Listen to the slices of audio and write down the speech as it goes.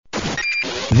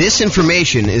This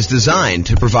information is designed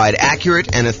to provide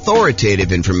accurate and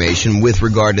authoritative information with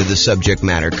regard to the subject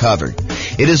matter covered.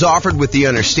 It is offered with the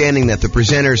understanding that the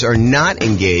presenters are not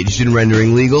engaged in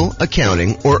rendering legal,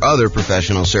 accounting, or other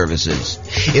professional services.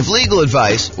 If legal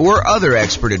advice or other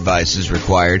expert advice is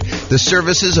required, the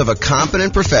services of a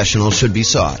competent professional should be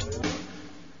sought.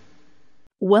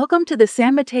 Welcome to the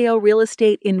San Mateo Real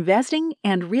Estate Investing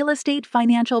and Real Estate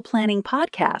Financial Planning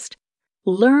Podcast.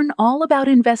 Learn all about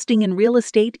investing in real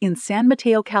estate in San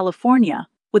Mateo, California,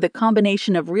 with a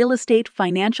combination of real estate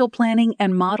financial planning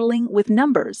and modeling with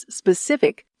numbers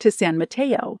specific to San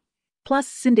Mateo, plus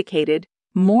syndicated,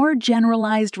 more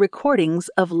generalized recordings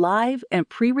of live and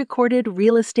pre-recorded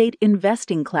real estate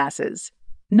investing classes,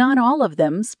 not all of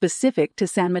them specific to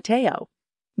San Mateo.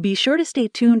 Be sure to stay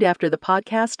tuned after the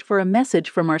podcast for a message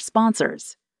from our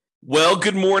sponsors. Well,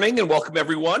 good morning and welcome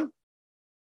everyone.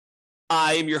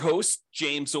 I am your host,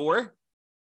 James Orr,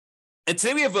 and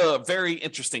today we have a very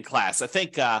interesting class. I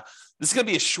think this is going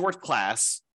to be a short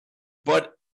class,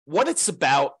 but what it's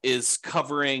about is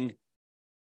covering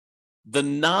the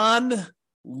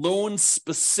non-loan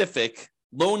specific,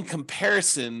 loan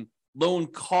comparison, loan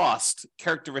cost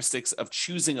characteristics of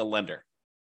choosing a lender.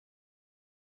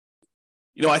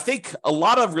 You know, I think a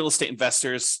lot of real estate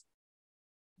investors,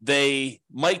 they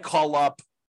might call up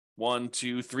 1,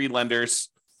 2, 3 lenders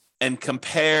and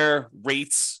compare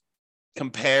rates,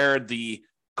 compare the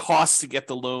cost to get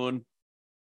the loan.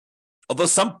 Although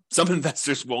some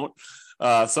investors won't.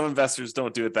 Some investors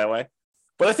don't do it that way.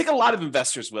 But I think a lot of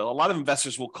investors will. A lot of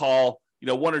investors will call,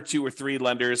 1 or 2 or 3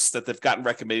 lenders that they've gotten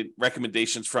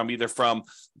recommendations from, either from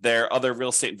their other real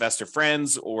estate investor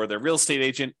friends or their real estate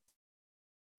agent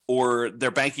or their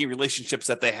banking relationships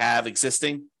that they have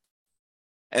existing.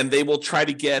 And they will try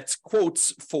to get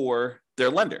quotes for their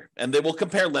lender, and they will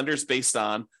compare lenders based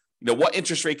on, what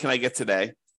interest rate can I get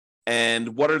today,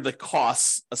 and what are the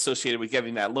costs associated with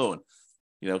getting that loan?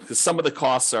 Because some of the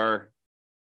costs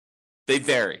they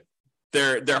vary.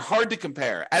 They're hard to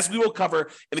compare, as we will cover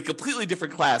in a completely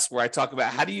different class where I talk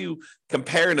about how do you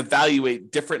compare and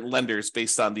evaluate different lenders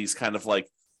based on these kind of like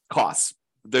costs.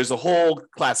 There's a whole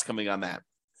class coming on that.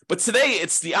 But today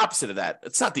it's the opposite of that.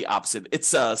 It's not the opposite.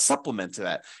 It's a supplement to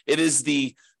that. It is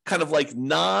the kind of like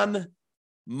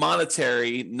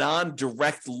non-monetary,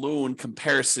 non-direct loan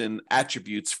comparison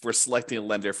attributes for selecting a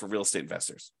lender for real estate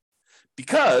investors.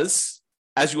 Because,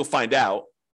 as you will find out,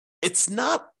 it's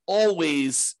not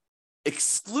always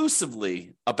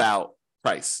exclusively about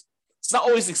price. It's not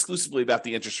always exclusively about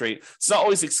the interest rate. It's not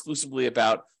always exclusively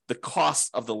about the cost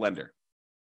of the lender.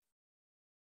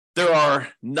 There are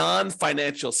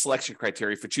non-financial selection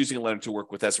criteria for choosing a lender to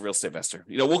work with as a real estate investor.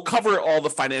 We'll cover all the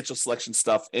financial selection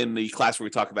stuff in the class where we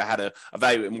talk about how to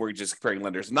evaluate mortgages comparing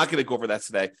lenders. I'm not going to go over that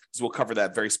today because we'll cover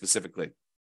that very specifically.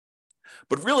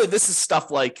 But really, this is stuff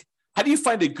like, how do you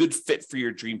find a good fit for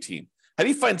your dream team? How do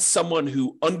you find someone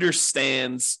who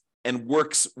understands and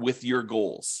works with your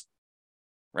goals,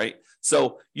 right?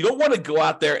 So you don't want to go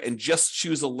out there and just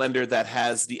choose a lender that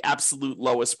has the absolute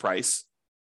lowest price.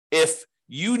 If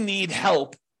you need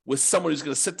help with someone who's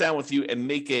going to sit down with you and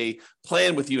make a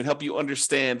plan with you and help you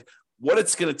understand what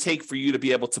it's going to take for you to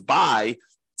be able to buy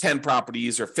 10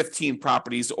 properties or 15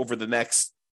 properties over the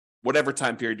next whatever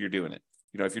time period you're doing it.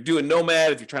 If you're doing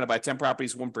Nomad, if you're trying to buy 10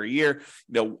 properties, 1 per year,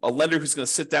 a lender who's going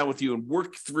to sit down with you and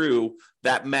work through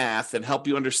that math and help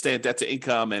you understand debt to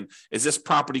income. And is this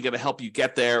property going to help you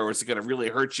get there? Or is it going to really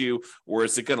hurt you? Or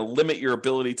is it going to limit your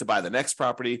ability to buy the next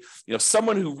property?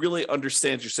 Someone who really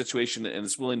understands your situation and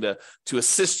is willing to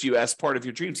assist you as part of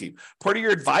your dream team, part of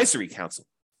your advisory council.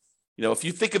 If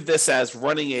you think of this as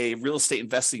running a real estate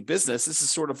investing business, this is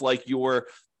sort of like your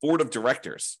board of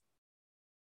directors,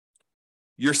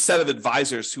 your set of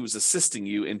advisors who is assisting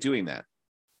you in doing that.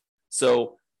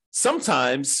 So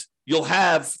sometimes you'll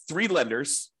have 3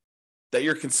 lenders that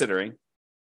you're considering,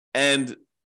 and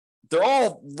they're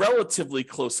all relatively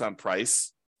close on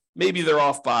price. Maybe they're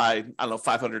off by,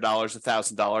 $500,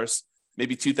 $1,000,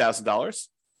 maybe $2,000.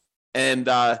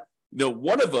 And,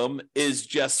 one of them is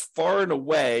just far and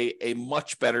away a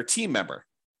much better team member.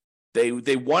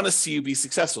 They want to see you be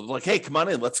successful. They're like, hey, come on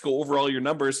in. Let's go over all your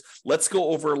numbers. Let's go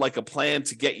over like a plan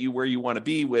to get you where you want to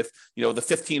be with, the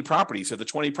 15 properties or the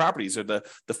 20 properties or the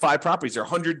 5 properties or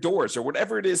 100 doors or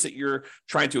whatever it is that you're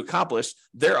trying to accomplish.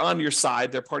 They're on your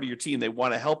side. They're part of your team. They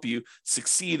want to help you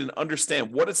succeed and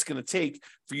understand what it's going to take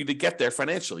for you to get there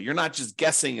financially. You're not just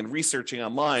guessing and researching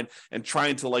online and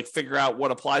trying to figure out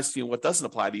what applies to you and what doesn't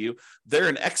apply to you. They're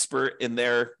an expert in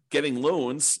their getting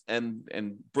loans and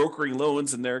brokering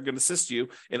loans, and they're going to assist you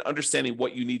in understanding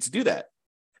what you need to do that.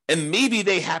 And maybe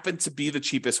they happen to be the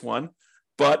cheapest one,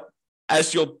 but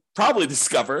as you'll probably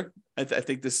discover, I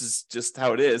think this is just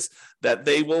how it is, that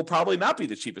they will probably not be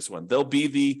the cheapest one. They'll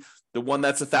be the one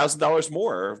that's $1,000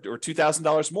 more or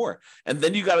 $2,000 more. And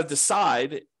then you got to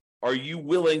decide, are you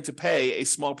willing to pay a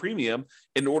small premium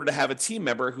in order to have a team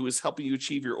member who is helping you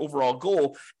achieve your overall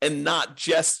goal and not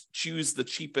just choose the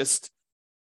cheapest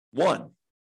one?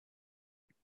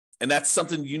 And that's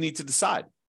something you need to decide.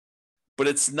 But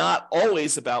it's not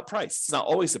always about price. It's not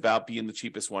always about being the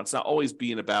cheapest one. It's not always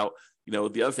being about,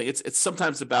 the other thing. It's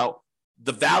sometimes about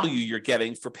the value you're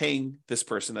getting for paying this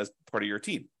person as part of your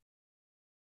team.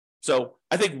 So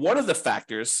I think one of the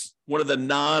factors, one of the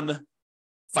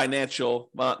non-financial,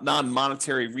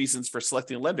 non-monetary reasons for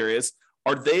selecting a lender is,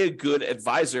 are they a good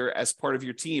advisor as part of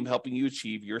your team helping you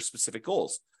achieve your specific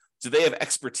goals? Do they have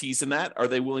expertise in that? Are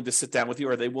they willing to sit down with you?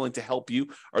 Are they willing to help you?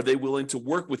 Are they willing to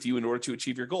work with you in order to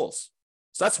achieve your goals?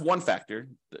 So that's one factor.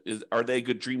 Are they a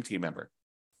good dream team member?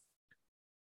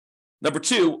 Number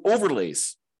two,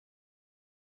 overlays.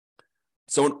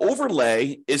 So an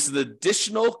overlay is an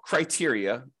additional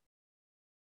criteria,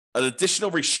 an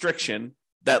additional restriction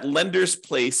that lenders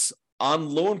place on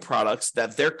loan products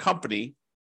that their company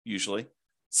usually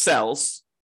sells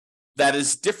that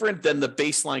is different than the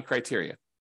baseline criteria.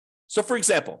 So for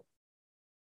example,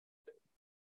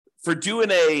 for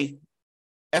doing a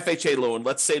FHA loan,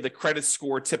 let's say the credit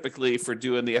score typically for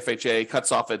doing the FHA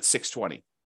cuts off at 620.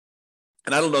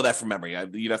 And I don't know that from memory.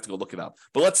 You'd have to go look it up.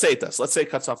 But let's say it does. Let's say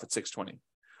it cuts off at 620.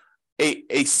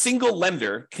 A single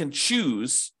lender can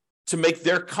choose to make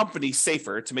their company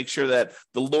safer, to make sure that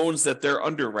the loans that they're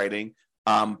underwriting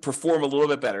perform a little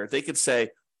bit better. They could say,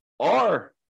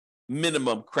 our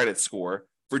minimum credit score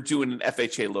for doing an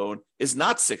FHA loan is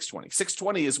not 620.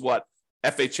 620 is what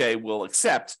FHA will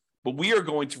accept, but we are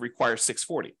going to require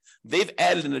 640. They've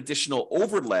added an additional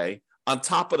overlay on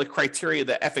top of the criteria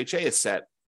that FHA has set,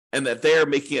 and that they're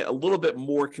making it a little bit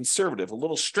more conservative, a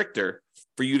little stricter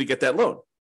for you to get that loan.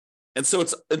 And so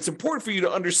it's important for you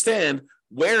to understand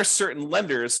where certain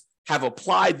lenders have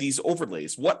applied these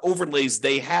overlays, what overlays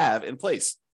they have in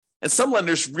place. And some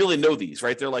lenders really know these,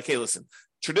 right? They're like, hey, listen,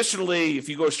 traditionally, if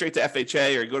you go straight to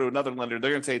FHA or you go to another lender,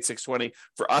 they're going to say it's 620.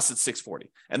 For us, it's 640.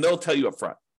 And they'll tell you up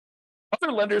front.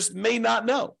 Other lenders may not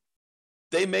know.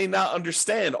 They may not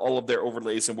understand all of their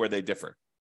overlays and where they differ,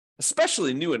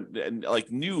 especially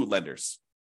new lenders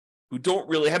who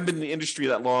haven't been in the industry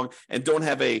that long and don't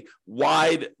have a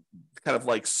wide kind of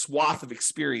like swath of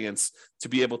experience to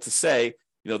be able to say,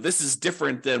 this is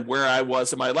different than where I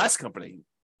was in my last company.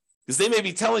 Because they may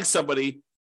be telling somebody,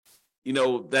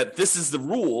 that this is the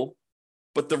rule,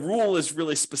 but the rule is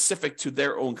really specific to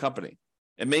their own company.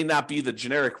 It may not be the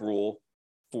generic rule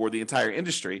for the entire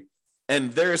industry,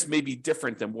 and theirs may be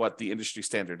different than what the industry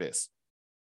standard is.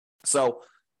 So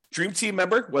dream team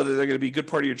member, whether they're going to be a good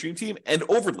part of your dream team, and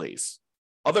overlays.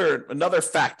 Another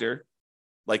factor,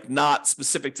 like not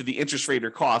specific to the interest rate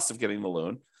or cost of getting the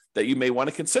loan, that you may want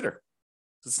to consider.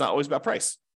 It's not always about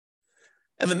price.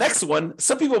 And the next one,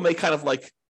 some people may kind of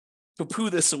like poo-poo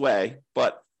this away,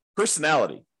 but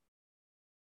personality.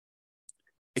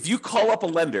 If you call up a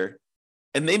lender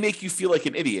and they make you feel like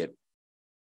an idiot,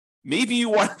 maybe you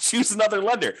want to choose another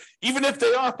lender, even if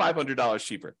they are $500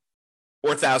 cheaper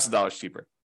or $1,000 cheaper.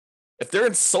 If they're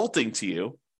insulting to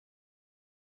you,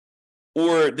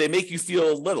 or they make you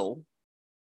feel little,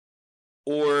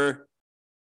 or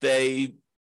they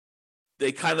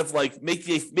kind of like make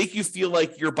you feel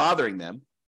like you're bothering them,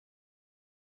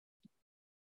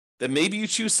 then maybe you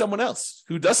choose someone else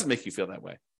who doesn't make you feel that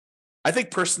way. I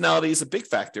think personality is a big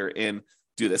factor in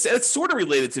do this. And it's sort of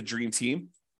related to Dream Team,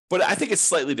 but I think it's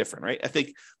slightly different, right? I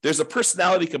think there's a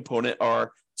personality component,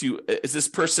 is this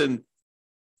going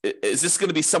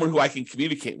to be someone who I can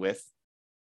communicate with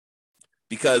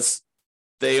because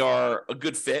they are a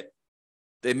good fit,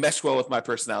 they mesh well with my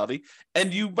personality,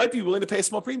 and you might be willing to pay a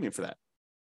small premium for that.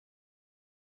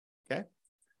 Okay?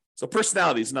 So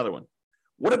personality is another one.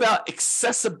 What about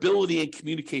accessibility and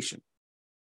communication?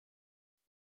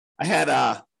 I had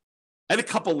a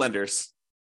couple lenders.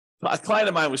 A client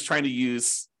of mine was trying to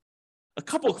use, a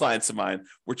couple clients of mine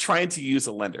were trying to use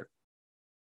a lender.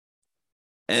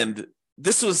 And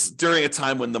this was during a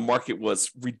time when the market was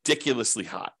ridiculously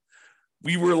hot.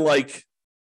 We were like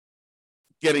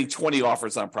getting 20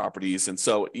 offers on properties. And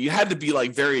so you had to be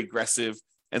like very aggressive.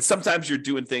 And sometimes you're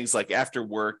doing things like after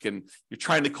work and you're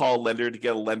trying to call a lender to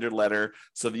get a lender letter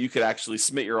so that you could actually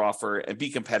submit your offer and be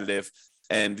competitive.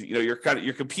 And you're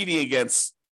competing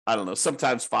against, I don't know,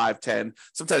 sometimes 5, 10,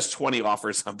 sometimes 20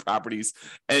 offers on properties.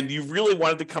 And you really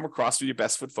wanted to come across with your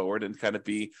best foot forward and kind of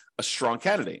be a strong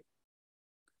candidate.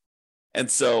 And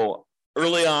so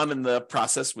early on in the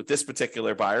process with this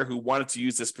particular buyer who wanted to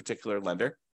use this particular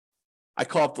lender, I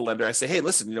call up the lender. I say, hey,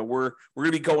 listen, we're going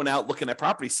to be going out looking at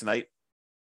properties tonight.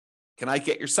 Can I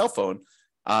get your cell phone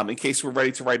in case we're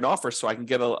ready to write an offer so I can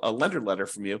get a lender letter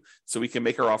from you so we can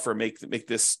make our offer, make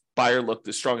this buyer look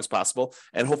as strong as possible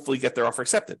and hopefully get their offer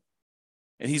accepted.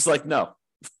 And he's like, no,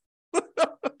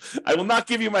 I will not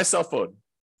give you my cell phone.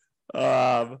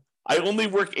 I only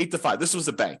work 8 to 5. This was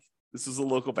a bank. This was a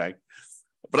local bank,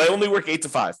 but I only work 8 to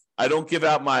 5. I don't give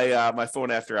out my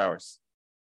phone after hours.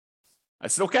 I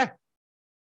said, okay.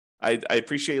 I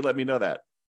appreciate you letting me know that.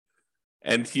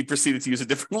 And he proceeded to use a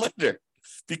different lender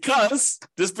because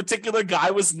this particular guy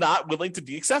was not willing to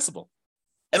be accessible.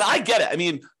 And I get it. I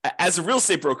mean, as a real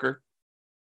estate broker,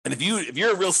 and if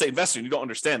you're a real estate investor and you don't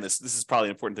understand this is probably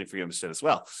an important thing for you to understand as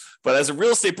well. But as a real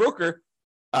estate broker,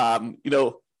 I'll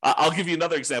give you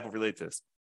another example related to this.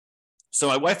 So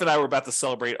my wife and I were about to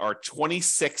celebrate our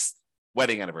 26th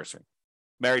wedding anniversary,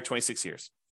 married 26 years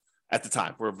at the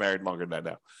time. We're married longer than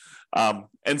that now.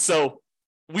 And so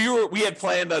we had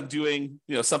planned on doing,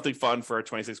 something fun for our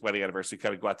 26th wedding anniversary,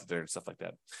 kind of go out to dinner and stuff like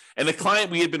that. And the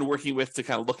client we had been working with to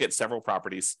kind of look at several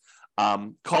properties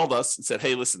called us and said,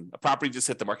 hey, listen, a property just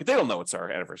hit the market. They don't know it's our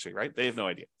anniversary, right? They have no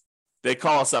idea. They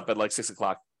call us up at like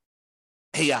 6:00.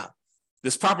 Hey,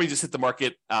 this property just hit the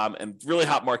market and really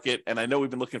hot market. And I know we've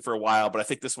been looking for a while, but I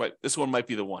think this one might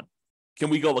be the one. Can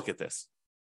we go look at this?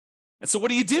 And so what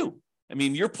do you do? I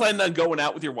mean, you're planning on going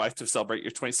out with your wife to celebrate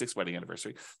your 26th wedding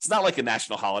anniversary. It's not like a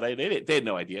national holiday. They had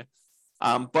no idea.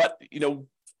 But,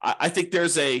 I think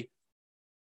there's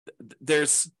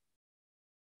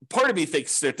part of me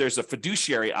thinks that there's a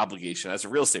fiduciary obligation as a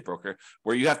real estate broker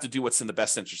where you have to do what's in the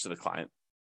best interest of the client.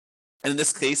 And in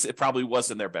this case, it probably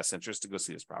was in their best interest to go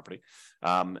see this property.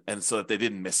 And so that they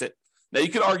didn't miss it. Now, you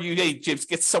could argue, hey, James,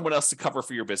 get someone else to cover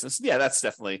for your business. Yeah, that's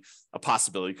definitely a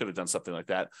possibility. You could have done something like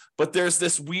that. But there's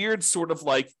this weird sort of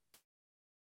like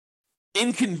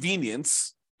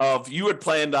inconvenience of you had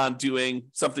planned on doing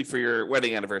something for your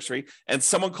wedding anniversary, and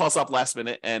someone calls up last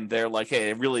minute and they're like, hey,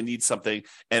 I really need something,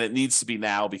 and it needs to be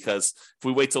now because if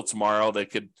we wait till tomorrow, they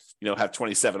could have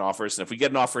 27 offers. And if we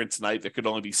get an offer in tonight, there could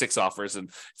only be 6 offers. And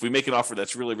if we make an offer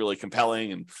that's really, really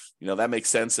compelling and, that makes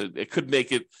sense, it could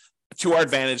make it to our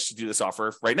advantage to do this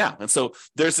offer right now. And so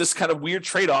there's this kind of weird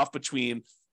trade-off between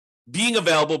being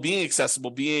available, being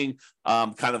accessible, being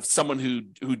kind of someone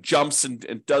who jumps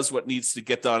and does what needs to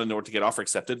get done in order to get offer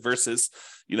accepted versus,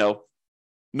 nope,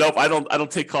 I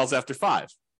don't take calls after 5.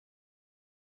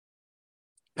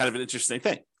 Kind of an interesting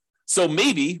thing. So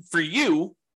maybe for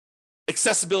you,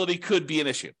 accessibility could be an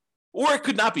issue, or it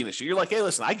could not be an issue. You're like, hey,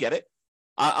 listen, I get it.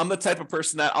 I'm the type of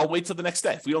person that I'll wait till the next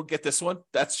day. If we don't get this one,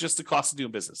 that's just the cost of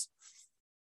doing business.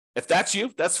 If that's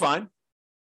you, that's fine.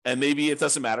 And maybe it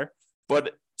doesn't matter.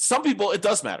 But some people, it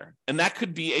does matter. And that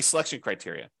could be a selection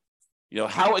criteria.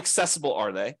 How accessible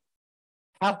are they?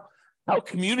 How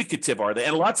communicative are they?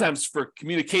 And a lot of times for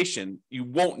communication, you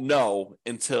won't know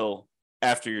until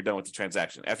after you're done with the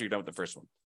transaction, after you're done with the first one.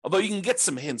 Although you can get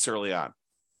some hints early on.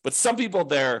 But some people,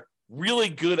 they're really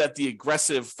good at the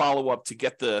aggressive follow-up to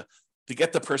get the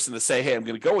person to say, hey, I'm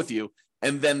going to go with you.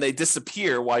 And then they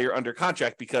disappear while you're under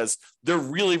contract because they're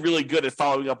really, really good at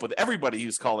following up with everybody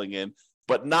who's calling in,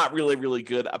 but not really, really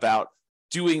good about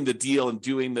doing the deal and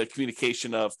doing the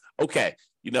communication of, okay,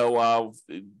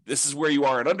 this is where you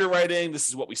are in underwriting. This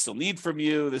is what we still need from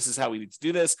you. This is how we need to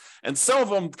do this. And some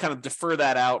of them kind of refer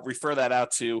that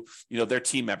out to, their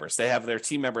team members. They have their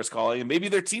team members calling, and maybe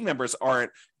their team members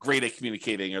aren't great at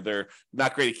communicating, or they're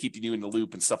not great at keeping you in the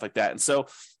loop and stuff like that. And so,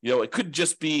 it could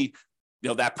just be,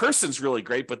 that person's really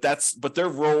great, but their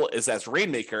role is as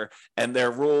rainmaker, and their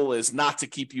role is not to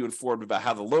keep you informed about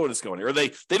how the loan is going, or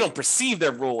they don't perceive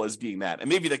their role as being that. And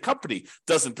maybe the company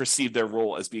doesn't perceive their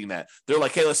role as being that. They're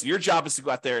like, hey, listen, your job is to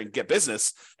go out there and get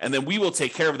business, and then we will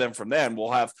take care of them from them. We'll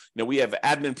have, we have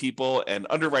admin people and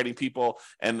underwriting people,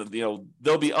 and,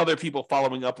 there'll be other people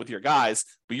following up with your guys,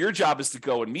 but your job is to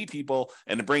go and meet people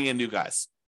and to bring in new guys.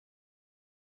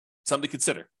 Something to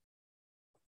consider.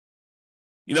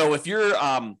 If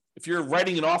you're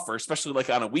writing an offer, especially like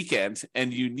on a weekend,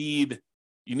 and you need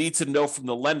to know from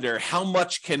the lender how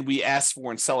much can we ask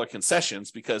for in seller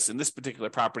concessions, because in this particular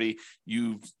property,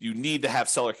 you need to have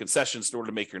seller concessions in order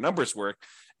to make your numbers work,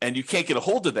 and you can't get a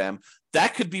hold of them,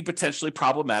 that could be potentially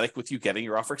problematic with you getting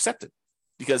your offer accepted,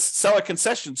 because seller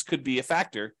concessions could be a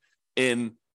factor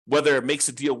in whether it makes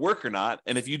a deal work or not.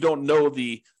 And if you don't know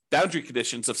the boundary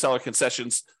conditions of seller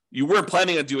concessions, you weren't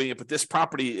planning on doing it, but this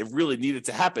property, it really needed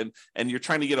to happen, and you're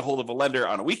trying to get a hold of a lender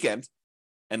on a weekend,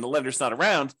 and the lender's not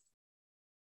around,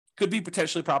 could be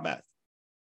potentially problematic.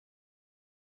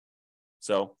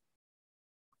 So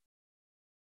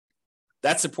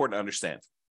That's important to understand.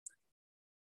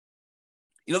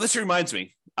 This reminds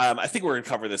me, I think we're going to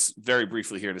cover this very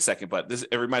briefly here in a second, but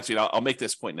it reminds me, I'll make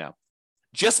this point now.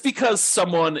 Just because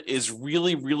someone is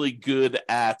really, really good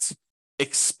at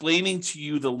explaining to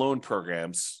you the loan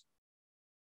programs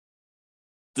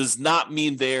does not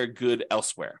mean they're good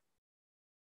elsewhere.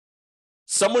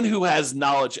 Someone who has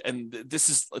knowledge, and this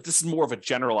is more of a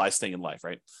generalized thing in life,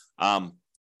 right?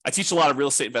 I teach a lot of real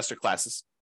estate investor classes.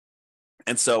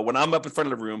 And so when I'm up in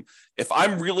front of the room, if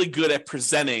I'm really good at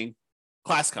presenting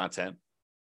class content,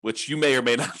 which you may or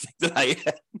may not think that I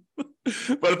am,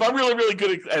 but if I'm really, really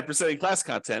good at presenting class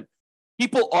content,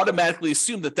 people automatically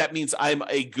assume that means I'm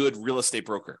a good real estate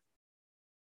broker,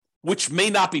 which may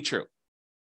not be true.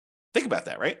 Think about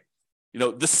that, right?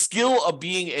 The skill of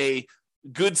being a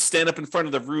good stand up in front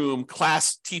of the room,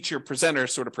 class teacher, presenter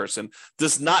sort of person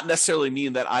does not necessarily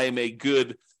mean that I am a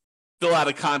good fill out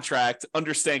a contract,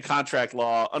 understand contract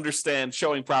law, understand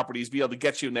showing properties, be able to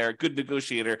get you in there, good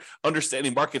negotiator,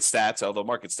 understanding market stats, although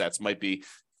market stats might be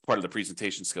part of the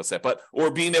presentation skill set,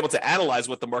 or being able to analyze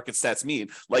what the market stats mean.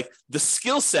 Like the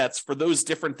skill sets for those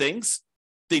different things,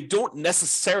 they don't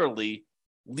necessarily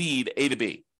lead A to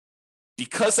B.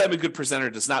 Because I'm a good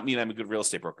presenter does not mean I'm a good real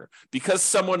estate broker. Because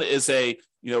someone is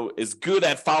is good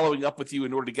at following up with you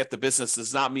in order to get the business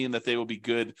does not mean that they will be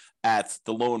good at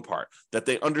the loan part, that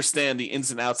they understand the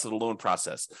ins and outs of the loan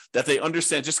process, that they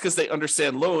understand, just because they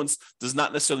understand loans does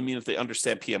not necessarily mean that they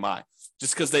understand PMI.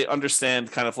 Just because they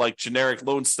understand kind of like generic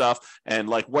loan stuff and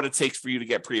like what it takes for you to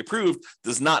get pre-approved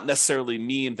does not necessarily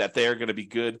mean that they are going to be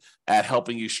good at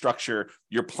helping you structure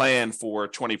your plan for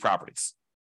 20 properties.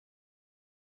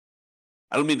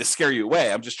 I don't mean to scare you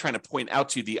away. I'm just trying to point out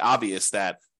to you the obvious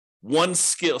that one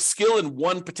skill in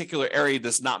one particular area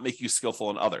does not make you skillful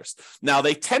in others. Now,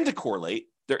 they tend to correlate.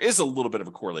 There is a little bit of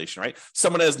a correlation, right?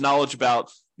 Someone has knowledge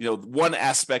about, one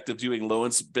aspect of doing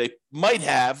loans, they might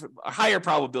have a higher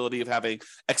probability of having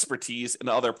expertise in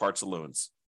other parts of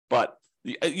loans. But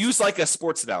use like a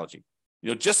sports analogy.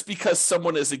 Just because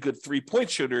someone is a good three-point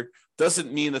shooter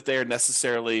doesn't mean that they're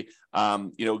necessarily,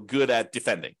 good at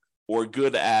defending or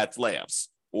good at layups,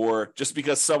 or just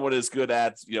because someone is good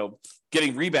at,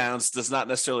 getting rebounds does not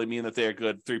necessarily mean that they're a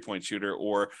good three-point shooter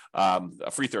or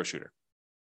a free throw shooter,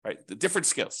 right? The different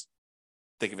skills.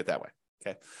 Think of it that way.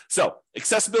 Okay. So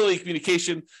accessibility,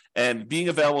 communication, and being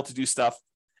available to do stuff.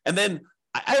 And then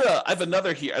I have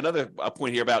another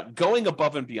point here about going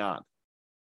above and beyond.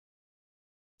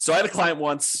 So I had a client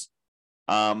once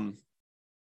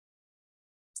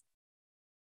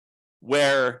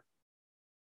where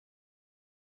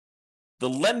the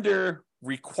lender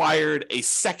required a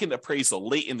second appraisal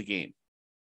late in the game.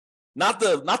 Not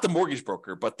the mortgage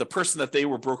broker, but the person that they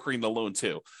were brokering the loan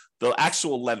to, the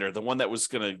actual lender, the one that was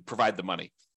going to provide the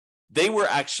money. They were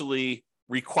actually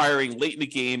requiring late in the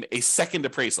game a second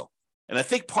appraisal. And I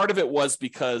think part of it was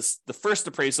because the first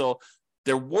appraisal,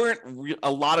 there weren't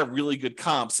a lot of really good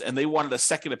comps, and they wanted a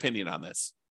second opinion on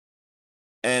this.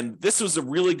 And this was a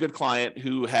really good client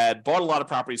who had bought a lot of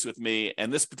properties with me,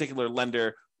 and this particular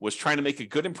lender was trying to make a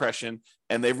good impression,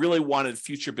 and they really wanted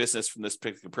future business from this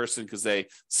particular person because they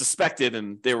suspected,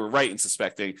 and they were right in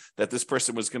suspecting, that this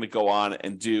person was going to go on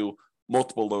and do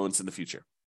multiple loans in the future.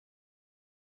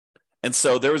 And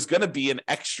so there was going to be an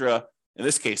extra, in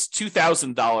this case,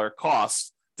 $2,000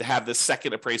 cost to have this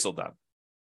second appraisal done.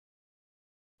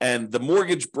 And the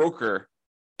mortgage broker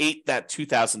ate that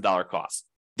 $2,000 cost.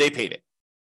 They paid it.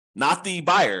 Not the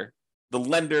buyer, the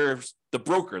lender, the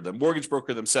broker, the mortgage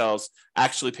broker themselves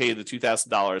actually paid the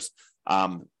 $2,000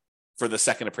 for the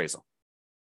second appraisal.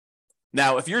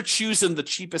 Now, if you're choosing the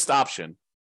cheapest option,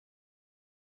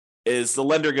 is the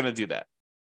lender going to do that?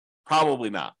 Probably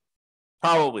not.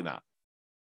 Probably not.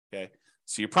 Okay.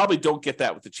 So you probably don't get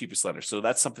that with the cheapest lender. So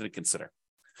that's something to consider.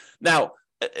 Now,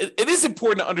 it is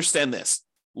important to understand this.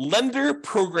 Lender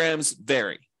programs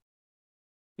vary.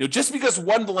 Just because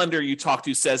one lender you talk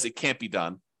to says it can't be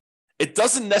done, it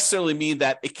doesn't necessarily mean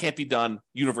that it can't be done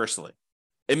universally.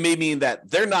 It may mean that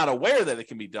they're not aware that it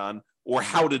can be done or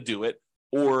how to do it,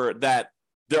 or that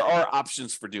there are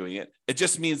options for doing it. It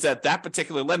just means that that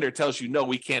particular lender tells you, no,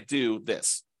 we can't do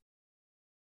this.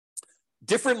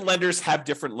 Different lenders have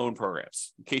different loan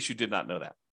programs, in case you did not know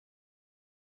that.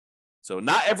 So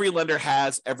not every lender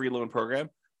has every loan program.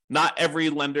 Not every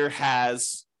lender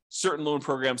has certain loan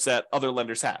programs that other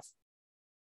lenders have.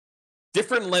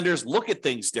 Different lenders look at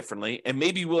things differently and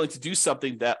may be willing to do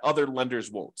something that other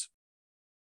lenders won't.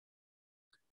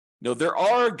 There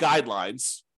are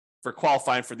guidelines for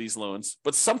qualifying for these loans,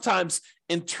 but sometimes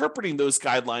interpreting those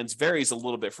guidelines varies a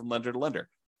little bit from lender to lender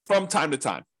from time to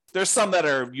time. There's some that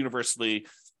are universally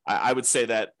I would say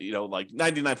that, like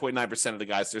 99.9% of the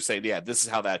guys, they're saying, yeah, this is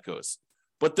how that goes.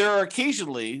 But there are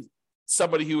occasionally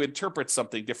somebody who interprets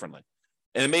something differently.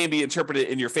 And it may be interpreted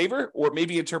in your favor, or it may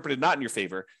be interpreted not in your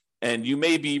favor. And you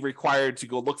may be required to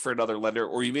go look for another lender,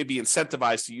 or you may be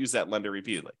incentivized to use that lender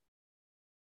repeatedly.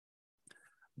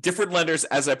 Different lenders,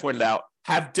 as I pointed out,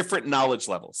 have different knowledge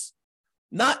levels.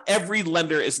 Not every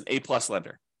lender is an A+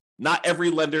 lender. Not every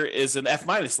lender is an F-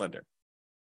 lender.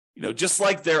 Just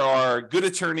like there are good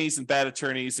attorneys and bad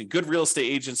attorneys, and good real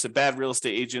estate agents and bad real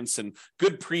estate agents, and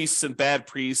good priests and bad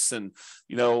priests, and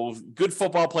good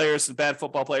football players and bad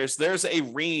football players, there's a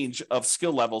range of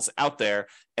skill levels out there,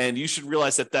 and you should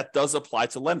realize that that does apply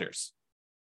to lenders.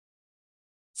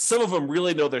 Some of them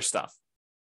really know their stuff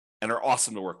and are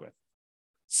awesome to work with.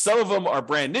 Some of them are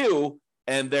brand new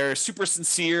and they're super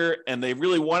sincere and they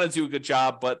really want to do a good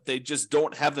job, but they just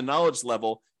don't have the knowledge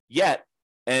level yet.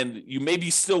 And you may be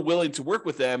still willing to work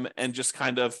with them and just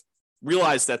kind of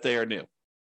realize that they are new.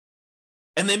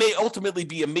 And they may ultimately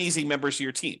be amazing members of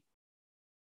your team.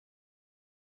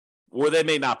 Or they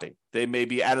may not be. They may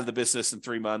be out of the business in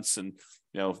 3 months and,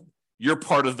 you're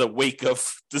part of the wake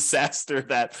of disaster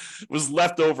that was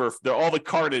left over, all the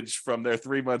carnage from their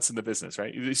 3 months in the business,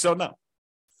 right? You just don't know.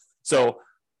 So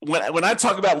when I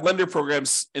talk about lender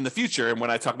programs in the future, and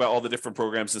when I talk about all the different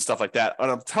programs and stuff like that, what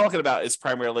I'm talking about is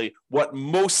primarily what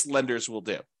most lenders will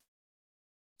do.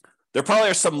 There probably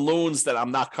are some loans that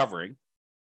I'm not covering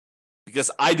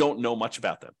because I don't know much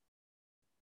about them.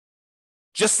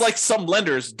 Just like some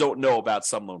lenders don't know about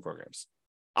some loan programs.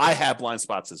 I have blind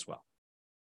spots as well.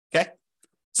 Okay?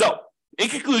 So, in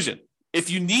conclusion, if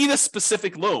you need a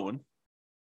specific loan,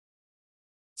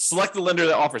 select the lender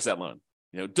that offers that loan.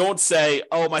 Don't say,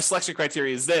 oh, my selection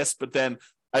criteria is this, but then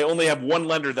I only have one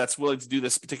lender that's willing to do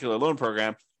this particular loan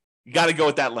program. You got to go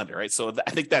with that lender, right? So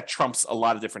I think that trumps a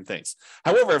lot of different things.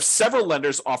 However, if several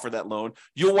lenders offer that loan,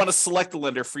 you'll want to select the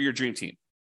lender for your dream team.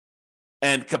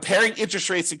 And comparing interest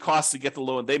rates and costs to get the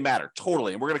loan, they matter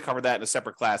totally. And we're going to cover that in a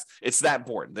separate class. It's that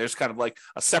important. There's kind of like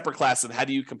a separate class of how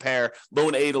do you compare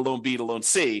loan A to loan B to loan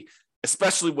C,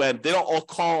 especially when they don't all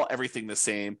call everything the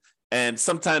same. And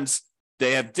sometimes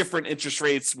they have different interest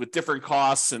rates with different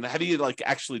costs. And how do you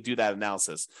actually do that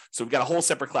analysis? So we've got a whole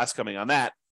separate class coming on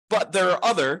that. But there are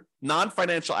other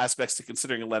non-financial aspects to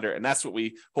considering a lender, and that's what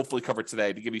we hopefully covered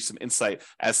today to give you some insight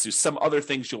as to some other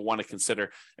things you'll want to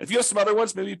consider. And if you have some other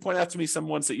ones, maybe point out to me some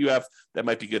ones that you have that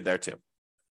might be good there too.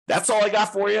 That's all I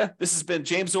got for you. This has been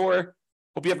James Orr.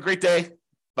 Hope you have a great day.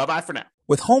 Bye-bye for now.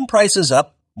 With home prices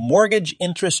up, mortgage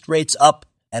interest rates up,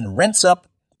 and rents up,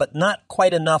 but not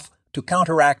quite enough to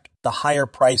counteract the higher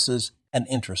prices and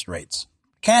interest rates.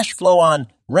 Cash flow on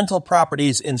rental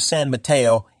properties in San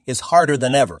Mateo is harder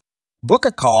than ever. Book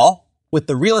a call with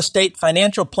the Real Estate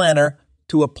Financial Planner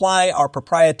to apply our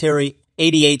proprietary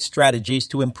 88 strategies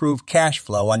to improve cash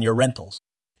flow on your rentals.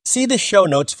 See the show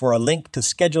notes for a link to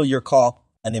schedule your call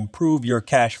and improve your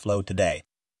cash flow today.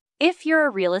 If you're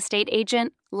a real estate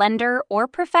agent, lender, or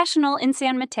professional in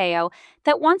San Mateo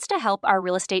that wants to help our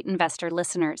real estate investor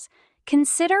listeners,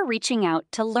 consider reaching out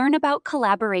to learn about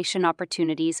collaboration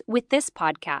opportunities with this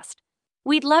podcast.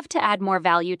 We'd love to add more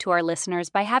value to our listeners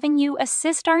by having you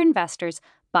assist our investors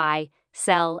buy,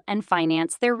 sell, and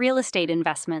finance their real estate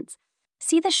investments.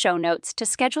 See the show notes to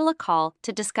schedule a call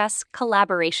to discuss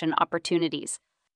collaboration opportunities.